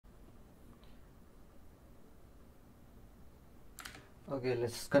Okay,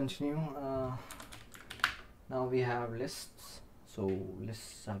 let's continue. Now we have lists. So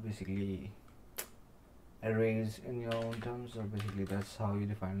lists are basically arrays in your own terms, so basically that's how you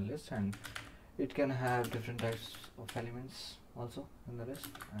define a list, and it can have different types of elements also in the list,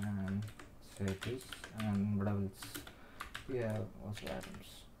 and say this and what else. We have also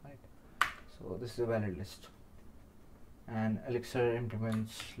items, right? So this is a valid list, and Elixir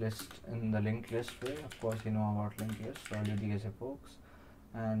implements list in the linked list way. Of course, you know about linked list, or LDSA folks,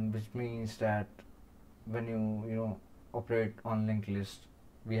 and which means that when you operate on linked list,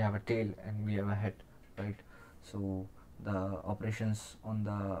 we have a tail and we have a head, right? So the operations on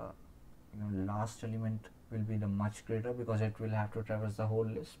the last element will be the much greater, because it will have to traverse the whole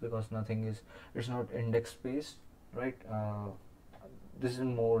list, because it's not index based, right? This is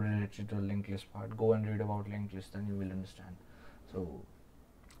more related to the linked list part. Go and read about linked list, then you will understand. So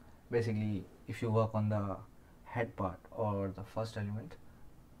basically, if you work on the head part or the first element,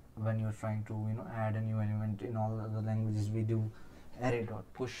 when you're trying to add a new element, in all other languages we do array dot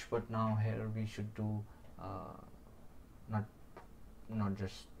push, but now here we should do not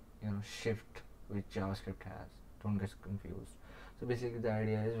just shift, which JavaScript has. Don't get confused. So basically the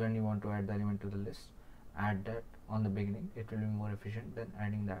idea is, when you want to add the element to the list, add that on the beginning. It will be more efficient than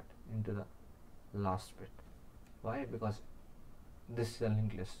adding that into the last bit. Why? Because this is a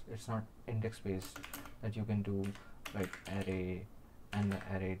linked list, it's not index based, that you can do like array and the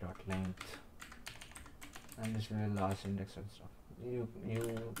array dot length, and this will be the last index and stuff. You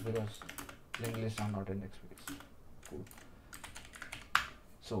because linked lists are not index based. Cool.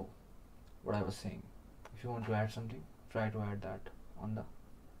 So what I was saying, if you want to add something, try to add that on the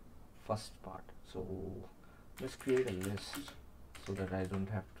first part. So let's create a list so that I don't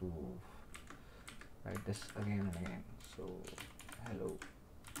have to write this again and again. So hello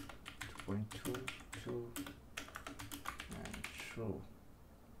 2.22 and true.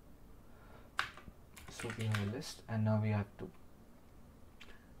 So we have a list, and now we have to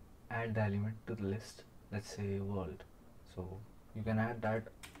add the element to the list. Let's say world. So you can add that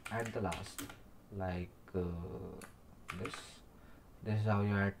at the last, like this. This is how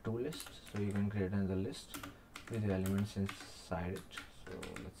you add two lists. So you can create another list with the elements inside it. So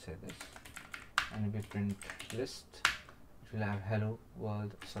let's say this, and if we print list, it will have hello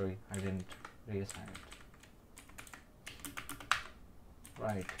world. Sorry, I didn't reassign it.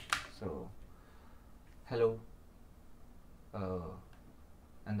 Right. So hello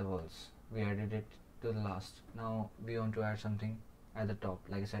and the worlds, we added it to the last. Now we want to add something at the top.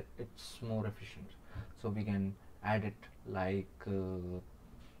 Like I said, it's more efficient, so we can add it like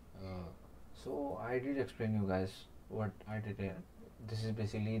so I did explain you guys what I did here. This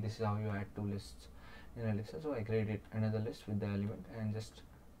is how you add two lists in Elixir. So I created another list with the element and just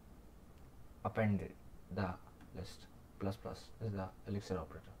appended the list. Plus plus is the Elixir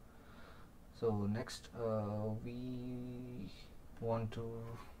operator. So next we want to,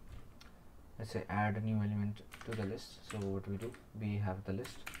 let's say, add a new element to the list. So what we do, we have the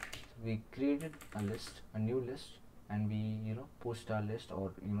list. So we created a new list, and we pushed our list,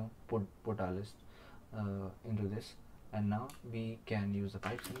 or put our list into this, and now we can use the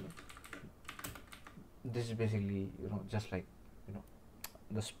pipe symbol. This is basically just like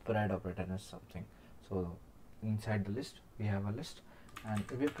the spread operator or something. So inside the list we have a list, and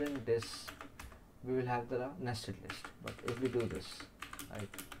if we print this, we will have the nested list. But if we do this, right,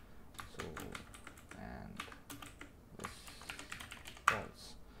 so and this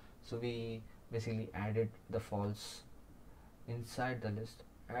false, so we basically added the false inside the list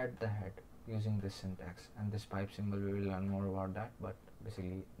at the head using this syntax and this pipe symbol. We will learn more about that, but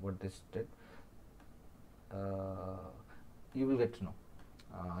basically what this did, you will get to know.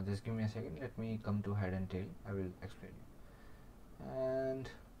 Just give me a second, let me come to head and tail, I will explain you. And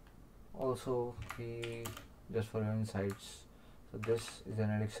also, we just for your insights, so this is an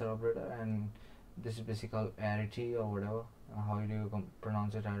Elixir operator, and this is basically called arity or whatever. How do you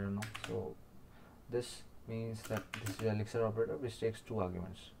pronounce it? I don't know. So this means that this is Elixir operator which takes two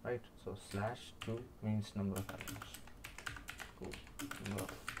arguments, right? So /2 means number of arguments. Cool. Number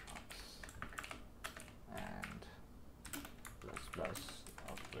of args. And plus plus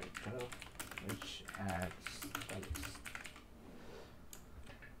operator which adds the list.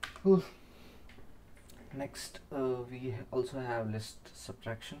 Cool. Next we also have list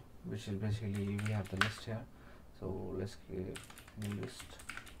subtraction, which is basically we have the list here. So let's create new list,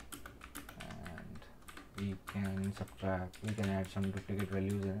 and we can subtract, we can add some duplicate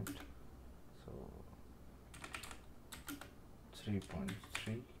values in it. So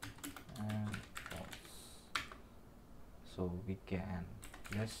 3.3 and false. So we can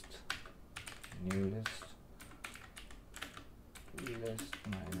list new list list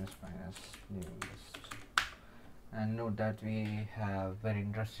minus minus new list. And note that we have very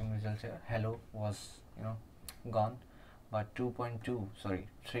interesting results here. Hello was gone, but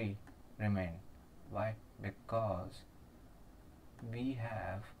 3 remain. Why? Because we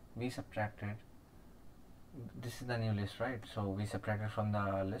subtracted, this is the new list, right? So we subtracted from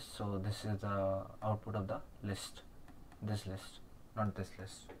the list, so this is the output of the list, this list, not this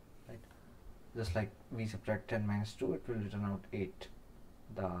list, right? Just like we subtract 10 minus 2, it will return out 8,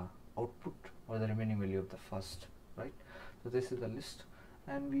 the output or the remaining value of the first, right? So this is the list,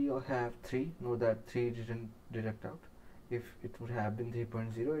 and we all have 3. Know that 3 didn't deduct out. If it would have been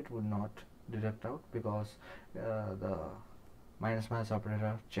 3.0, it would not deduct out, because the minus minus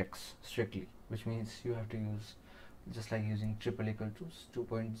operator checks strictly, which means you have to use, just like using triple equal to,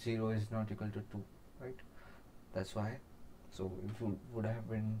 2.0 is not equal to 2, right? That's why. So if it would have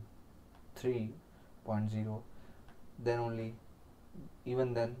been 3.0, then only,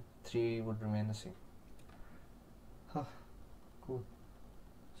 even then 3 would remain the same. Cool.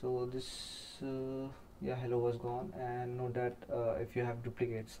 So this hello was gone. And note that if you have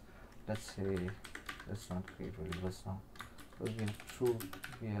duplicates, let's say, let's not create variables now, because we have true,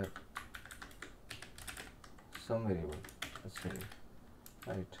 we have some variable, let's say,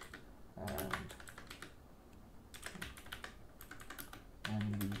 right,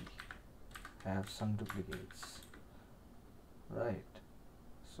 and we have some duplicates, right?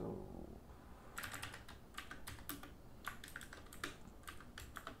 So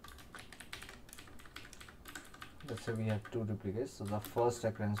let's say we have 2 duplicates, so the first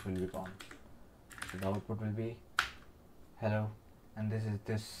occurrence will be gone. So the output will be hello, and this is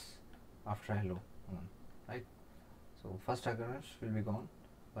this after hello, right? So first occurrence will be gone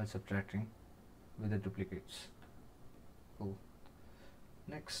while subtracting with the duplicates. Cool.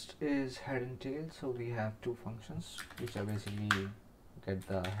 Next is head and tail. So we have 2 functions which are basically get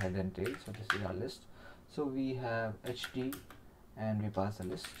the head and tail. So this is our list. So we have hd, and we pass the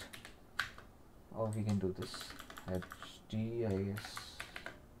list, or we can do this hd, I guess,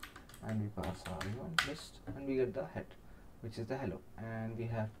 and we pass our event list, and we get the head, which is the hello, and we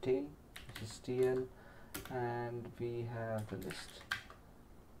have tail, which is tl, and we have the list,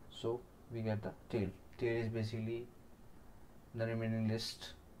 so we get the tail. Tail is basically the remaining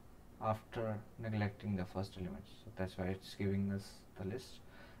list after neglecting the first element, so that's why it's giving us the list,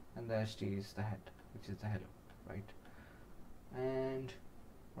 and the hd is the head, which is the hello, right? And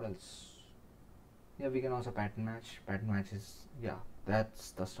what else? Yeah, we can also pattern match. Pattern match is, yeah,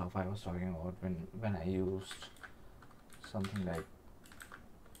 that's the stuff I was talking about when I used something like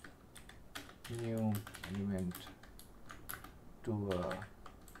new element to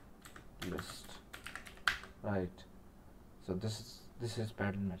a list, right? So this is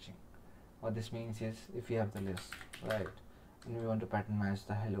pattern matching. What this means is, if you have the list, right, and we want to pattern match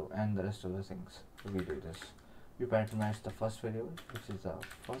the hello and the rest of the things, so we do this. We pattern match the first variable, which is the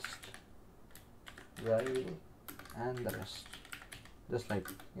first variable, and the rest, just like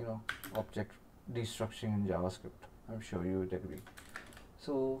object destructuring in JavaScript. I'm sure you would agree.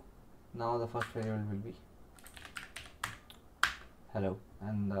 So now the first variable will be hello,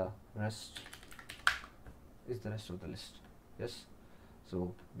 and the rest is the rest of the list. Yes,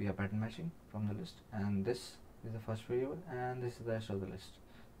 so we are pattern matching from the list, and this is the first variable, and this is the rest of the list,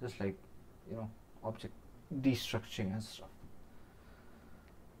 just like object destructuring and stuff.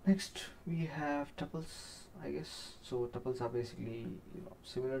 Next we have tuples, I guess. So tuples are basically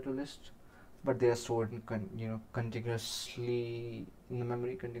similar to list, but they are stored in contiguously in the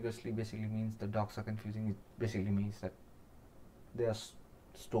memory. Contiguously basically means the docs are confusing. It basically means that they are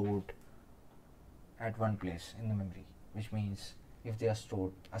stored at one place in the memory, which means if they are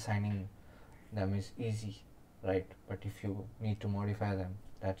stored, assigning them is easy, right? But if you need to modify them,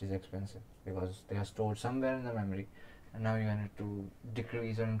 that is expensive, because they are stored somewhere in the memory, and now you need to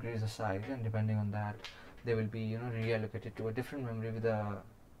decrease or increase the size, and depending on that they will be reallocated to a different memory with a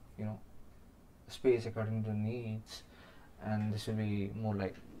space according to needs, and this will be more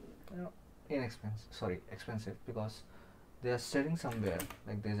like expensive, because they are sitting somewhere,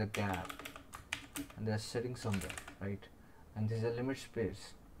 like there's a gap and they are sitting somewhere, right? And this is a limit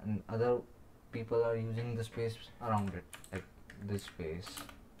space, and other people are using the space around it, like this space,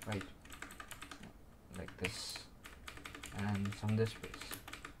 right, like this, and some this space,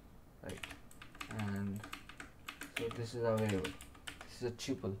 right? And so this is our variable, this is a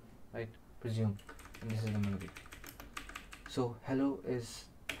tuple, right, presume, and this is the memory. So hello is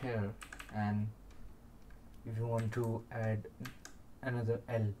here, and if you want to add another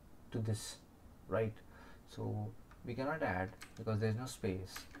L to this, right, so we cannot add because there is no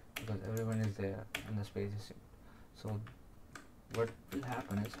space, because everyone is there and the space is saved. So what will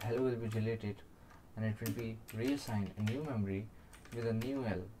happen is hello will be deleted and it will be reassigned a new memory with a new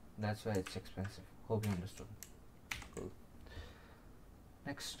L. That's why it's expensive. Hope you understood. Cool.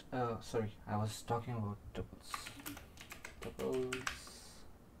 Next, sorry, I was talking about tuples. Tuples,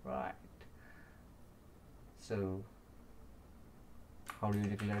 right. So, how do you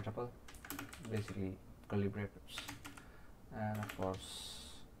declare a tuple? Basically, curly brackets, and of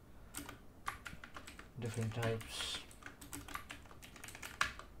course, different types,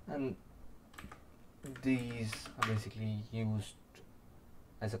 and these are basically used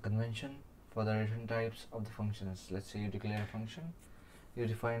as a convention for the different types of the functions. Let's say you declare a function, you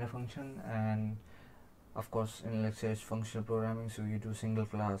define a function, and of course in Elixir it's functional programming, so you do single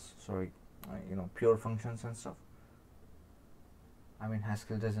class, pure functions and stuff. I mean,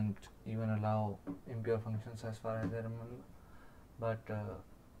 Haskell doesn't even allow impure functions as far as I remember, but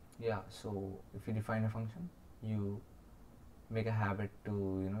yeah, so if you define a function, you make a habit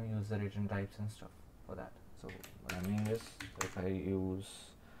to use the return types and stuff for that. So what I mean is, if I use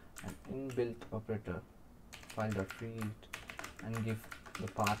an inbuilt operator file.read and give the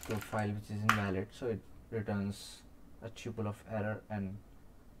path to a file which is invalid, so it returns a tuple of error and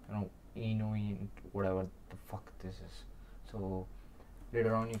int whatever the fuck this is. So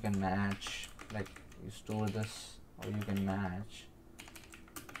later on you can match, like you store this, or you can match,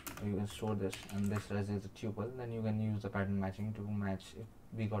 or you can store this, and this as a tuple, then you can use the pattern matching to match if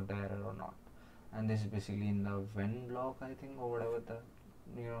we got the error or not. And this is basically in the when block, I think, or whatever the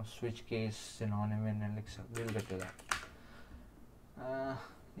switch case synonym in Elixir. We'll get to that.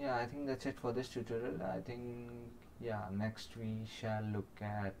 Yeah, I think that's it for this tutorial. I think, yeah, next we shall look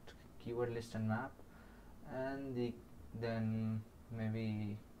at keyword list and map, and then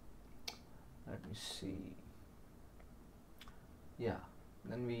maybe, let me see, yeah,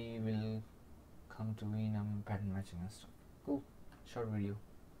 then we will come to enum, pattern matching and stuff. Cool, short video.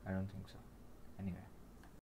 I don't think so. Anyway.